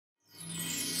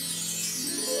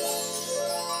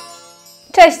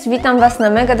Cześć, witam Was na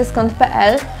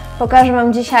megadyskont.pl. Pokażę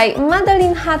Wam dzisiaj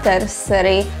Madeline Hatter z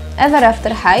serii Ever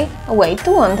After High Way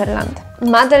to Wonderland.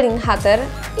 Madeline Hatter,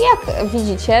 jak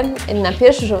widzicie, na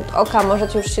pierwszy rzut oka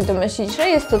możecie już się domyślić, że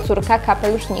jest to córka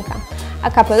kapelusznika.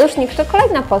 A kapelusznik to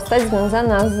kolejna postać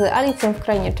związana z Alicją w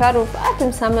Krainie Czarów, a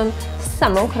tym samym z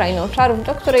samą Krainą Czarów,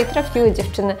 do której trafiły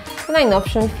dziewczyny w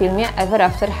najnowszym filmie Ever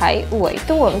After High Way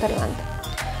to Wonderland.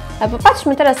 A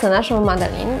popatrzmy teraz na naszą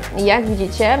Madeline. Jak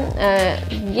widzicie,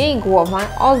 jej głowa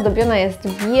ozdobiona jest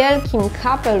wielkim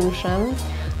kapeluszem.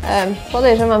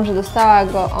 Podejrzewam, że dostała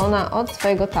go ona od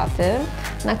swojego taty.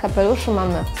 Na kapeluszu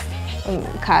mamy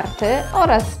karty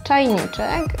oraz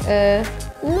czajniczek.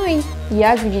 No i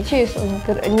jak widzicie, jest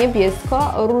on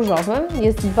niebiesko-różowy,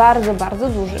 jest bardzo, bardzo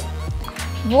duży.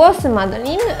 Włosy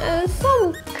Madeline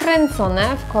są kręcone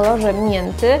w kolorze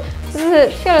mięty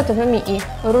z fioletowymi i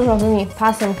różowymi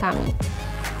pasemkami.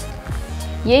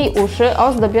 Jej uszy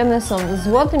ozdobione są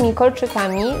złotymi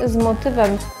kolczykami z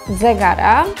motywem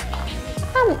zegara.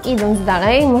 A idąc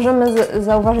dalej, możemy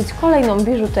zauważyć kolejną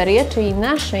biżuterię, czyli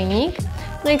naszyjnik.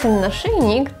 No i ten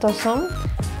naszyjnik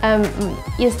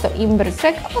jest to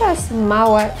imbryczek oraz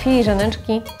małe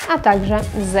filiżaneczki, a także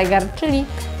zegar, czyli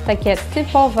takie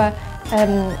typowe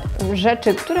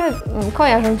rzeczy, które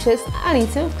kojarzą się z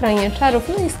Alicją w Krainie Czarów,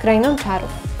 no i z Krainą Czarów.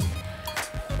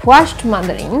 Płaszcz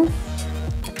Madeline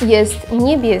jest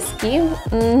niebieski,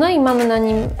 no i mamy na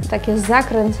nim takie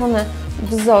zakręcone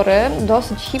wzory,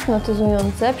 dosyć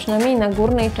hipnotyzujące, przynajmniej na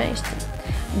górnej części.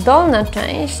 Dolna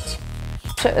część,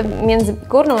 między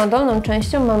górną a dolną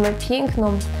częścią mamy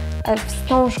piękną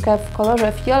wstążkę w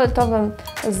kolorze fioletowym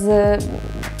z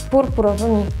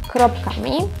purpurowymi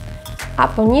kropkami, a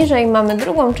poniżej mamy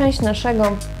drugą część naszego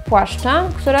płaszcza,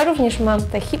 która również ma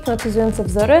te hipnotyzujące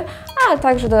wzory, ale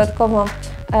także dodatkowo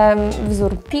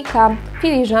wzór pika,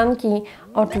 filiżanki,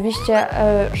 oczywiście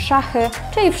szachy,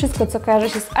 czyli wszystko, co kojarzy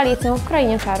się z Alicją w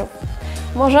Krainie Czarów.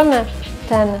 Możemy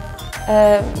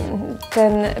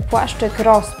ten płaszczyk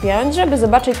rozpiąć, żeby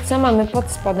zobaczyć, co mamy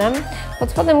pod spodem. Pod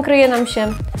spodem kryje nam się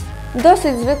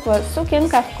dosyć zwykła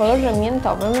sukienka w kolorze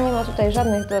miętowym, nie ma tutaj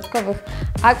żadnych dodatkowych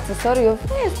akcesoriów.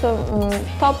 Jest to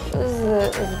top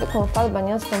z zwykłą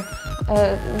falbaniastą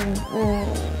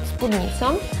spódnicą.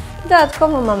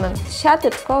 Dodatkowo mamy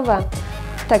siateczkowe,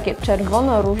 takie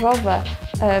czerwono-różowe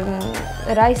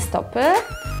rajstopy.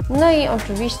 No i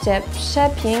oczywiście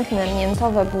przepiękne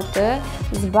miętowe buty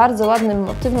z bardzo ładnym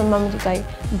motywem. Mamy tutaj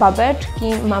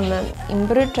babeczki, mamy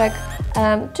imbryczek,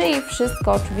 czyli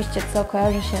wszystko oczywiście, co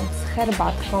kojarzy się z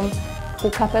herbatką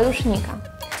u kapelusznika.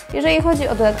 Jeżeli chodzi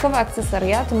o dodatkowe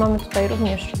akcesoria, to mamy tutaj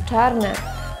również czarne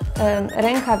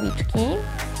rękawiczki,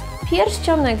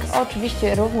 pierścionek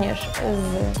oczywiście również z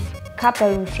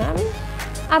kapeluszem,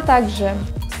 a także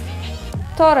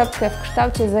torebkę w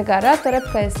kształcie zegara.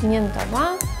 Torebka jest miętowa,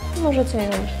 możecie ją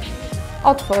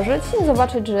otworzyć i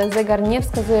zobaczyć, że zegar nie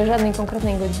wskazuje żadnej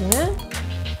konkretnej godziny,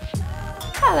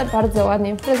 ale bardzo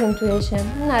ładnie prezentuje się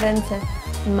na ręce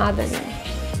Madeline.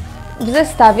 W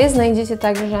zestawie znajdziecie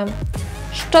także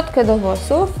szczotkę do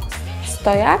włosów,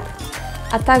 stojak,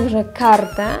 a także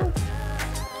kartę,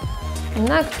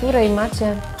 na której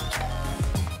macie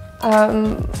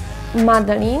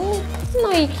Madeline,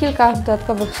 no i kilka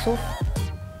dodatkowych słów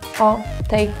o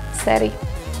tej serii.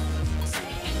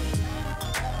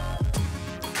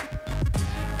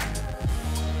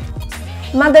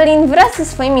 Madeline wraz ze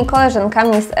swoimi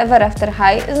koleżankami z Ever After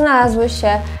High znalazły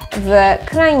się w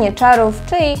Krainie Czarów,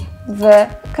 czyli w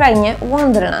Krainie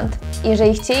Wonderland.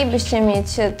 Jeżeli chcielibyście mieć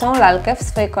tą lalkę w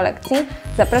swojej kolekcji,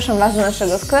 zapraszam Was do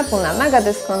naszego sklepu na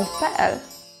megadyskont.pl.